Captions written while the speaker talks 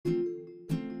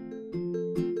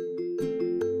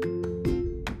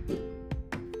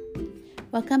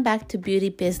Welcome back to Beauty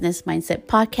Business Mindset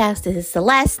Podcast. This is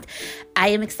Celeste. I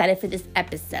am excited for this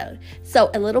episode.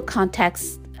 So a little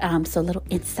context, a little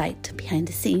insight behind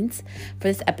the scenes for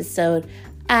this episode.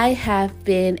 I have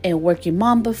been a working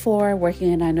mom before,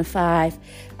 working a 9 to 5.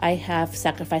 I have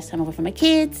sacrificed time away from my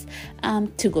kids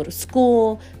to go to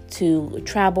school, to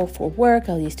travel for work.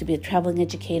 I used to be a traveling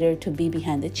educator, to be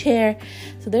behind the chair.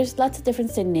 So there's lots of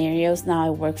different scenarios. Now I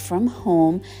work from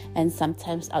home and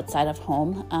sometimes outside of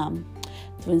home,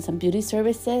 doing some beauty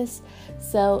services.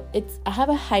 So I have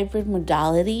a hybrid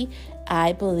modality.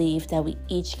 I believe that we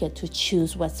each get to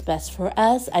choose what's best for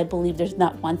us. I believe there's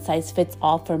not one size fits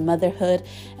all for motherhood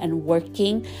and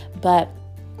working, but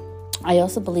I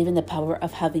also believe in the power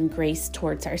of having grace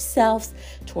towards ourselves,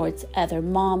 towards other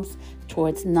moms,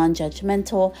 towards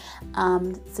non-judgmental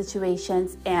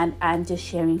situations. And I'm just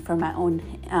sharing from my own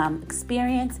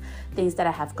experience, things that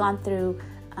I have gone through.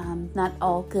 Not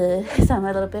all good, some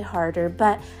a little bit harder,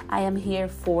 but I am here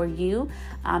for you.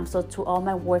 So to all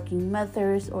my working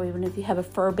mothers, or even if you have a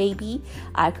fur baby,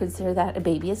 I consider that a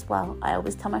baby as well. I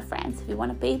always tell my friends, if you want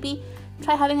a baby,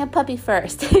 try having a puppy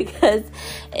first because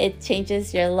it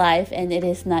changes your life, and it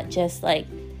is not just like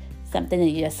something that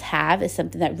you just have. It's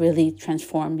something that really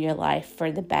transforms your life for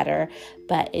the better,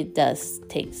 but it does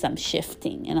take some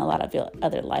shifting in a lot of your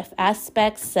other life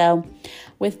aspects. So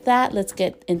with that, let's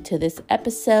get into this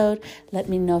episode. Let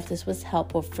me know if this was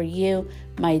helpful for you.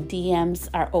 My DMs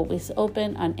are always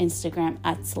open on Instagram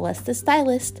at Celeste the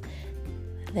Stylist.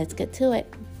 Let's get to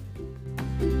it.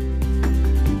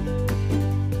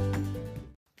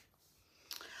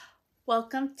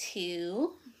 Welcome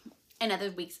to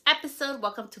another week's episode.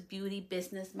 Welcome to Beauty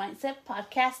Business Mindset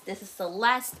Podcast. This is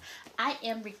Celeste. I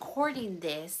am recording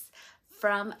this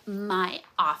from my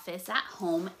office at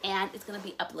home, and it's going to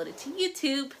be uploaded to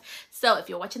YouTube. So if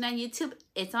you're watching on YouTube,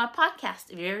 it's on a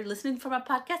podcast. If you're listening from a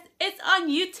podcast, it's on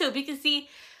YouTube. You can see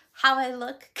how I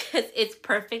look because it's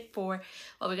perfect for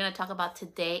what we're going to talk about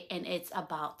today, and it's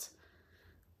about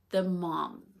the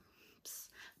mom.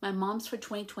 My moms for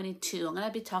 2022. I'm going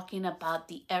to be talking about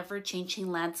the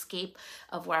ever-changing landscape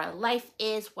of where our life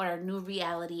is, what our new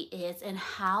reality is, and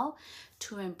how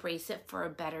to embrace it for a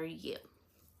better you.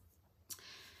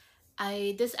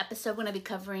 This episode, we're going to be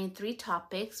covering 3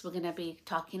 topics. We're going to be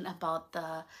talking about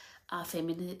the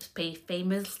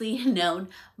famously known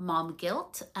mom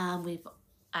guilt.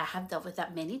 I have dealt with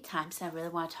that many times, and I really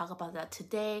want to talk about that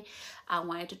today. I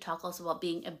wanted to talk also about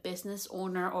being a business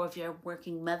owner, or if you're a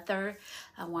working mother,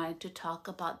 I wanted to talk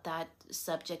about that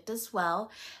subject as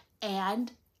well.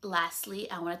 And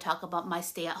lastly, I want to talk about my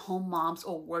stay-at-home moms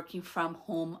or working from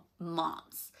home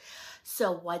moms.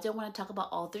 So why do I want to talk about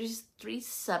all these 3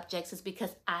 subjects is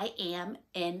because I am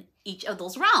in each of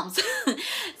those realms.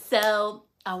 So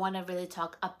I want to really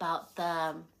talk about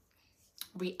the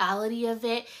reality of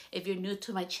it. If you're new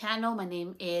to my channel, my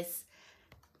name is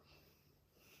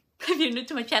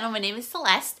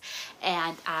Celeste,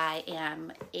 and I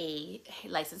am a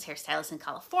licensed hairstylist in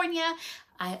California.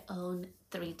 I own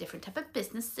 3 different type of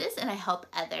businesses, and I help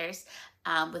others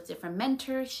with different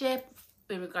mentorship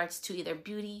in regards to either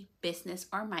beauty, business,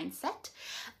 or mindset.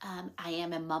 I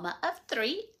am a mama of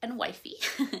 3 and wifey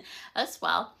as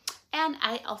well. And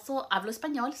I also hablo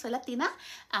español, soy Latina.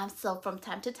 So from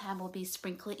time to time, we'll be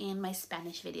sprinkling in my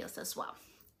Spanish videos as well.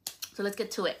 So let's get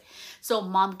to it. So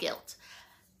mom guilt.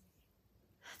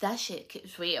 That shit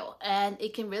is real, and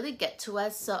it can really get to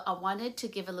us. So I wanted to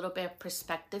give a little bit of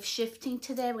perspective shifting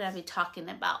today. We're going to be talking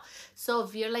about, so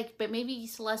if you're like, but maybe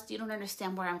Celeste, you don't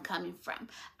understand where I'm coming from.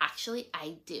 Actually,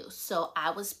 I do. So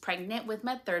I was pregnant with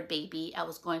my 3rd baby. I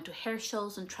was going to hair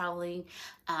shows and traveling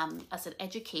as an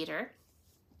educator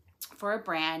for a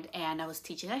brand, and I was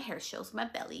teaching at hair shows with my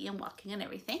belly and walking and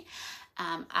everything.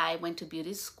 I went to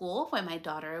beauty school when my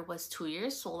daughter was 2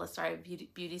 years old. I started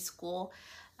beauty school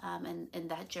and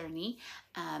that journey,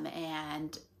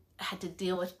 and I had to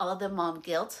deal with all the mom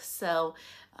guilt. So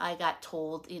I got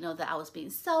told, that I was being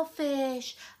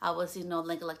selfish. I was,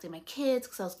 neglecting my kids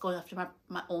because I was going after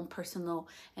my own personal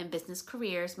and business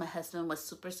careers. My husband was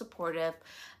super supportive.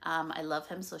 I love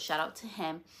him, so shout out to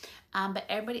him. But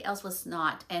everybody else was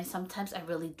not. And sometimes I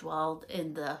really dwelled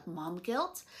in the mom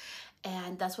guilt.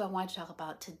 And that's what I wanted to talk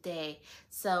about today.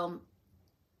 So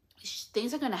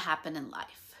things are going to happen in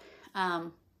life.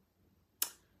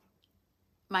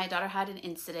 My daughter had an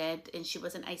incident, and she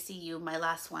was in ICU, my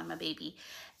last one, my baby.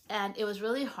 And it was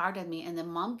really hard on me. And the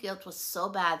mom guilt was so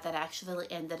bad that I actually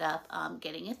ended up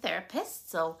getting a therapist.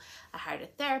 So I hired a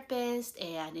therapist,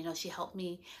 and, she helped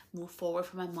me move forward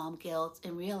from my mom guilt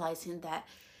and realizing that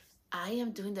I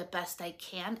am doing the best I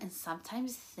can, and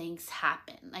sometimes things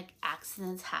happen, like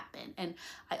accidents happen, and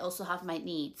I also have my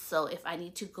needs. So if I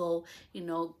need to go,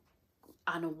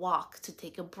 on a walk to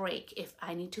take a break, if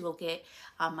I need to go get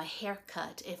my hair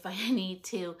cut, if I need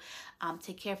to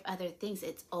take care of other things,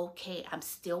 it's okay. I'm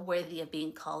still worthy of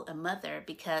being called a mother,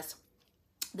 because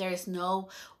there is no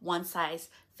one size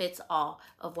fits all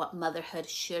of what motherhood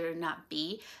should or not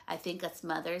be. I think as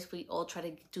mothers, we all try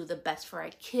to do the best for our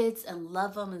kids and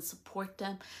love them and support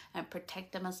them and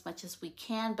protect them as much as we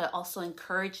can, but also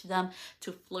encourage them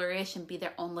to flourish and be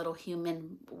their own little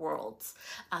human worlds.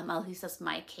 At least that's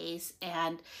my case.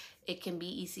 And it can be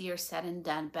easier said than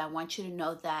done, but I want you to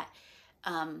know that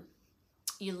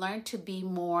you learn to be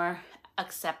more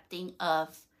accepting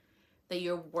of that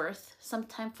you're worth some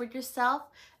time for yourself,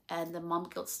 and the mom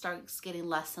guilt starts getting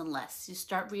less and less. You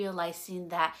start realizing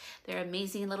that they're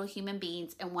amazing little human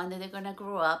beings, and one day they're gonna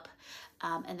grow up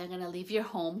and they're gonna leave your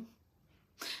home.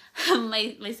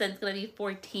 my son's gonna be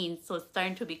 14, so it's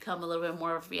starting to become a little bit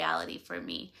more of reality for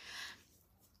me.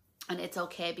 And it's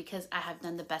okay, because I have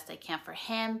done the best I can for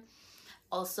him.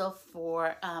 Also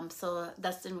for, so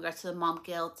that's in regards to the mom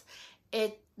guilt.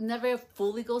 It never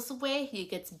fully goes away. It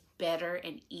gets better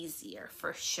and easier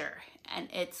for sure. And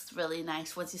it's really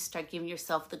nice once you start giving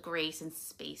yourself the grace and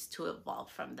space to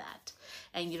evolve from that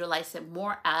and utilize it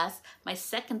more. As my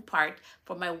second part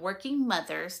for my working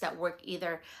mothers that work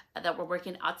either that were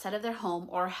working outside of their home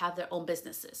or have their own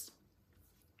businesses.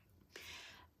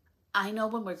 I know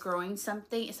when we're growing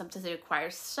something, sometimes it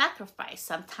requires sacrifice.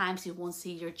 Sometimes you won't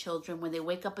see your children when they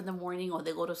wake up in the morning or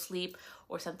they go to sleep,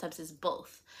 or sometimes it's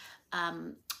both.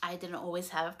 I didn't always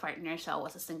have a partner, so I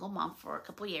was a single mom for a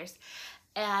couple years.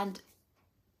 And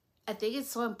I think it's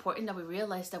so important that we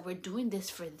realize that we're doing this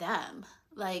for them.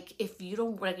 Like, if you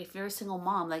don't work, if you're a single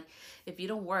mom, like, if you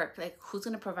don't work, like, who's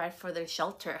going to provide for their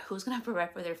shelter? Who's going to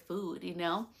provide for their food,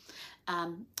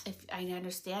 If I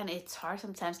understand it's hard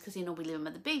sometimes, because, we live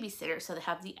with the babysitter, so they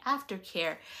have the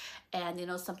aftercare. And,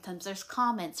 sometimes there's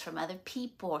comments from other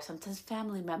people or sometimes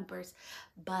family members.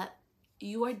 But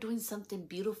you are doing something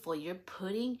beautiful. You're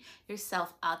putting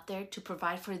yourself out there to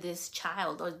provide for this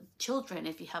child or children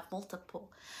if you have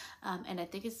multiple. And I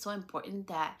think it's so important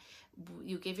that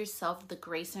you give yourself the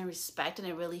grace and respect. And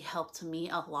it really helped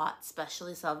me a lot,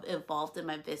 especially as I've evolved in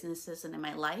my businesses and in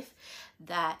my life,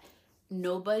 that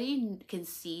nobody can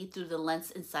see through the lens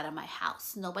inside of my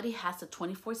house. Nobody has a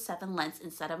 24/7 lens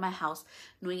inside of my house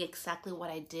knowing exactly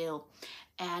what I do.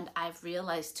 And I've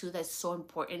realized too that it's so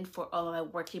important for all my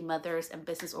working mothers and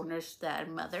business owners that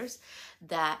are mothers,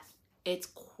 that it's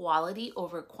quality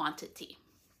over quantity.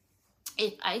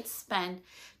 If I'd spend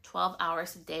 12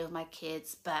 hours a day with my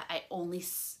kids, but I only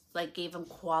gave them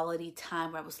quality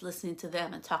time where I was listening to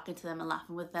them and talking to them and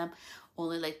laughing with them,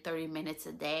 only 30 minutes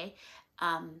a day,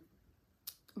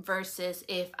 versus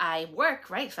if I work,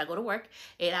 right? If I go to work,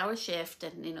 8-hour shift,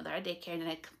 and they're at daycare, and then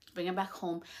I bring them back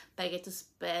home, but I get to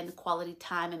spend quality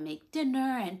time and make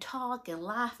dinner and talk and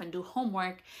laugh and do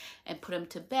homework and put them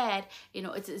to bed.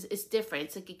 It's different.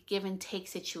 It's like a give and take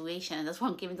situation. And that's why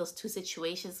I'm giving those two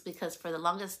situations, because for the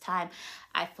longest time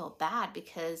I felt bad,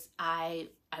 because I've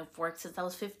worked since I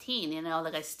was 15,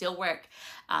 I still work.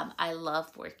 I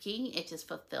love working. It just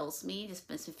fulfills me. It just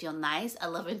makes me feel nice. I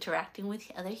love interacting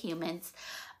with other humans.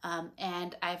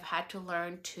 And I've had to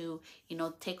learn to,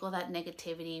 take all that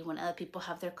negativity when other people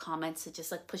have their comments, to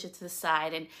just push it to the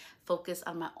side and focus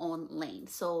on my own lane.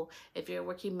 So if you're a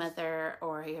working mother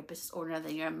or you're a business owner,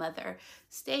 then you're a mother,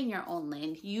 stay in your own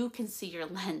lane. You can see your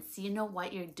lens. You know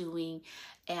what you're doing.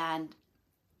 And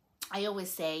I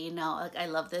always say, I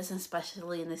love this,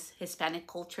 especially in this Hispanic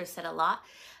culture, said a lot,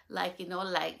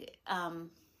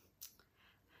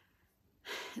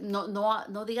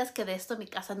 no digas que de esto mi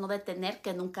casa no de tener,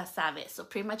 que nunca sabes. So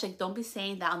pretty much don't be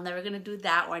saying that I'm never going to do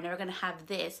that, or I'm never going to have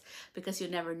this, because you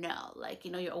never know.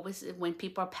 You're always, when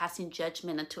people are passing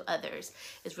judgment onto others,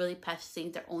 it's really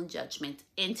passing their own judgment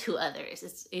into others.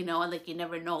 It's, you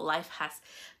never know. Life has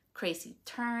crazy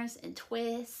turns and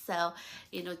twists. So,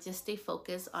 just stay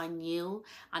focused on you.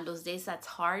 On those days that's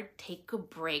hard, take a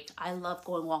break. I love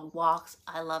going on walks.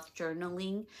 I love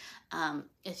journaling.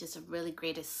 It's just a really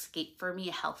great escape for me,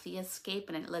 a healthy escape,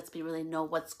 and it lets me really know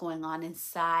what's going on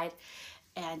inside.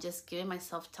 And just giving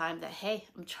myself time that, hey,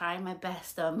 I'm trying my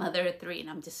best. I'm a mother of 3, and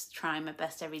I'm just trying my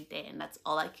best every day, and that's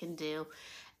all I can do.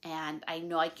 And I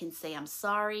know I can say I'm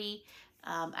sorry.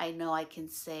 I know I can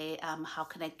say, how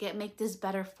can I make this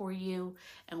better for you,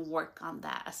 and work on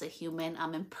that. As a human,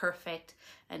 I'm imperfect,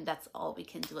 and that's all we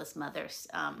can do as mothers.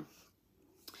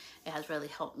 It has really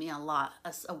helped me a lot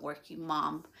as a working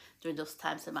mom during those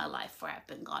times in my life where I've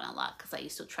been gone a lot, because I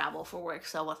used to travel for work,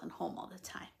 so I wasn't home all the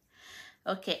time.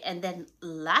 Okay, and then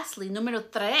lastly, número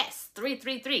tres,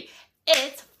 three.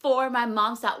 It's for my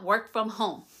moms that work from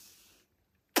home.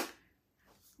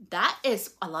 That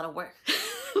is a lot of work.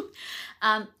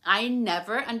 I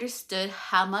never understood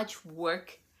how much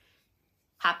work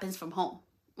happens from home.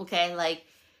 Okay, like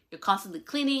you're constantly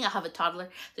cleaning. I have a toddler,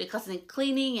 so you're constantly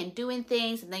cleaning and doing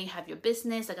things, and then you have your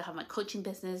business. Like I have my coaching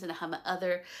business, and I have my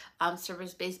other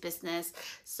service-based business.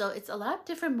 So it's a lot of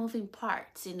different moving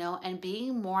parts, you know. And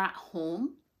being more at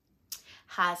home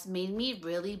has made me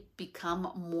really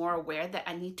become more aware that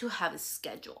I need to have a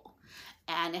schedule,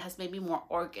 and it has made me more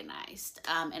organized,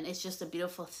 and it's just a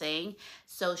beautiful thing.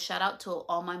 So shout out to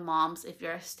all my moms. If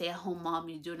you're a stay-at-home mom,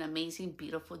 you do an amazing,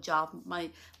 beautiful job.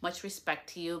 Much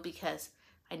respect to you, because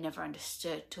I never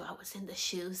understood till I was in the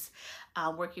shoes.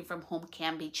 Working from home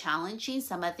can be challenging.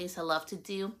 Some of the things I love to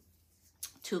do,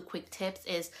 2 quick tips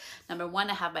is, number one,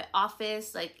 I have my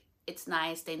office. Like, it's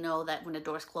nice. They know that when the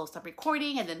door's closed, I'm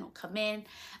recording, and then they'll come in.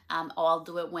 Or I'll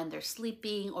do it when they're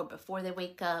sleeping or before they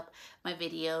wake up. My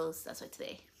videos, that's why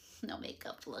today, no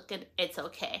makeup, look, it's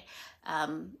okay.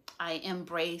 I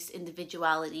embrace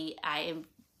individuality. I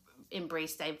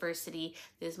embrace diversity.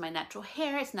 This is my natural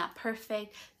hair. It's not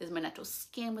perfect. This is my natural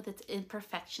skin with its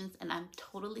imperfections, and I'm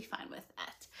totally fine with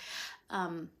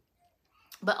that.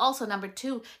 But also, number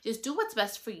 2, just do what's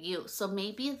best for you. So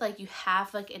maybe like you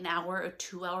have like an hour or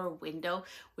 2-hour window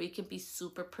where you can be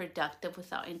super productive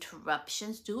without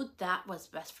interruptions. Do that what's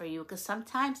best for you. Because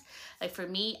sometimes, like for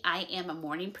me, I am a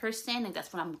morning person, and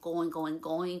that's when I'm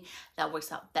going. That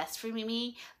works out best for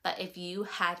me. But if you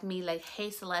had me like, hey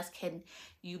Celeste, can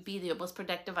you be the most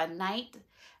productive at night?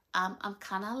 I'm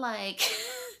kind of like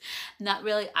not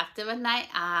really active at night.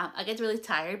 I get really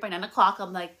tired by 9 o'clock.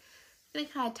 I'm like, getting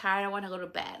kind of tired. I want to go to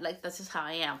bed. Like, that's just how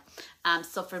I am.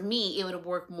 So for me, it would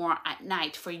work more at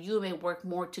night. For you, it may work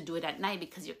more to do it at night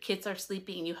because your kids are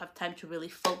sleeping and you have time to really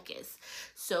focus.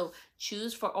 So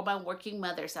choose, for all my working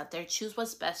mothers out there, choose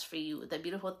what's best for you. The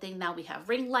beautiful thing now, we have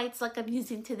ring lights like I'm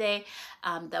using today,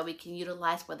 that we can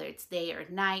utilize whether it's day or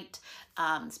night,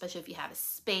 especially if you have a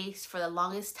space. For the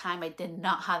longest time, I did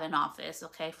not have an office,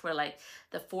 okay? For like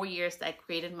the 4 years that I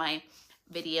created my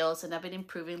videos, and I've been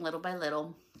improving little by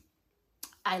little.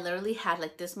 I literally had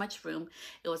like this much room.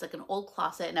 It was like an old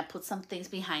closet, and I put some things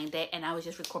behind it, and I would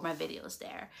just record my videos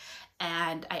there.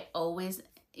 And I always,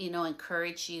 you know,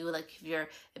 encourage you, like if you're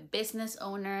a business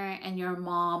owner and you're a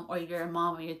mom, or you're a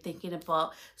mom and you're thinking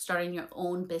about starting your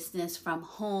own business from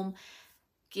home,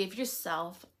 give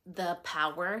yourself the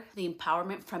power, the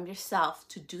empowerment from yourself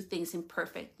to do things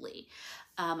imperfectly.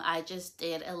 I just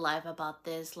did a live about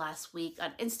this last week on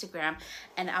Instagram,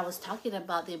 and I was talking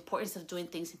about the importance of doing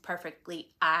things imperfectly.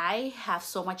 I have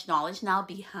so much knowledge now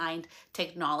behind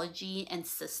technology and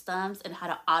systems and how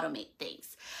to automate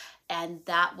things. And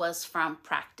that was from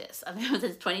practice. I mean, it was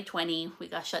in 2020. We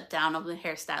got shut down. I'm a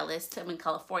hairstylist. I'm in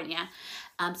California.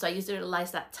 So I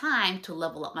utilized that time to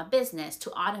level up my business,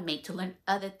 to automate, to learn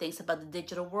other things about the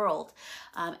digital world.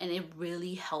 And it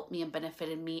really helped me and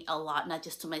benefited me a lot, not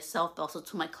just to myself, but also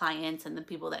to my clients and the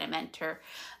people that I mentor,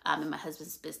 in my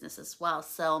husband's business as well.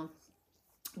 So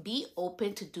be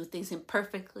open to do things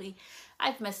imperfectly.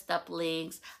 I've messed up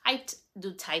links. I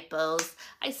do typos.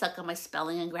 I suck on my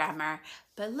spelling and grammar.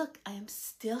 But look, I am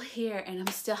still here, and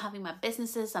I'm still having my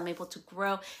businesses. I'm able to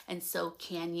grow, and so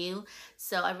can you.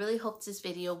 So I really hope this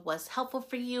video was helpful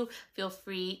for you. Feel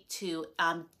free to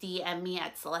DM me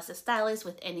at Celeste Stylist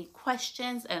with any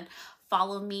questions, and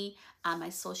follow me on my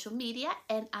social media,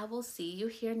 and I will see you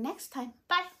here next time.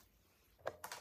 Bye.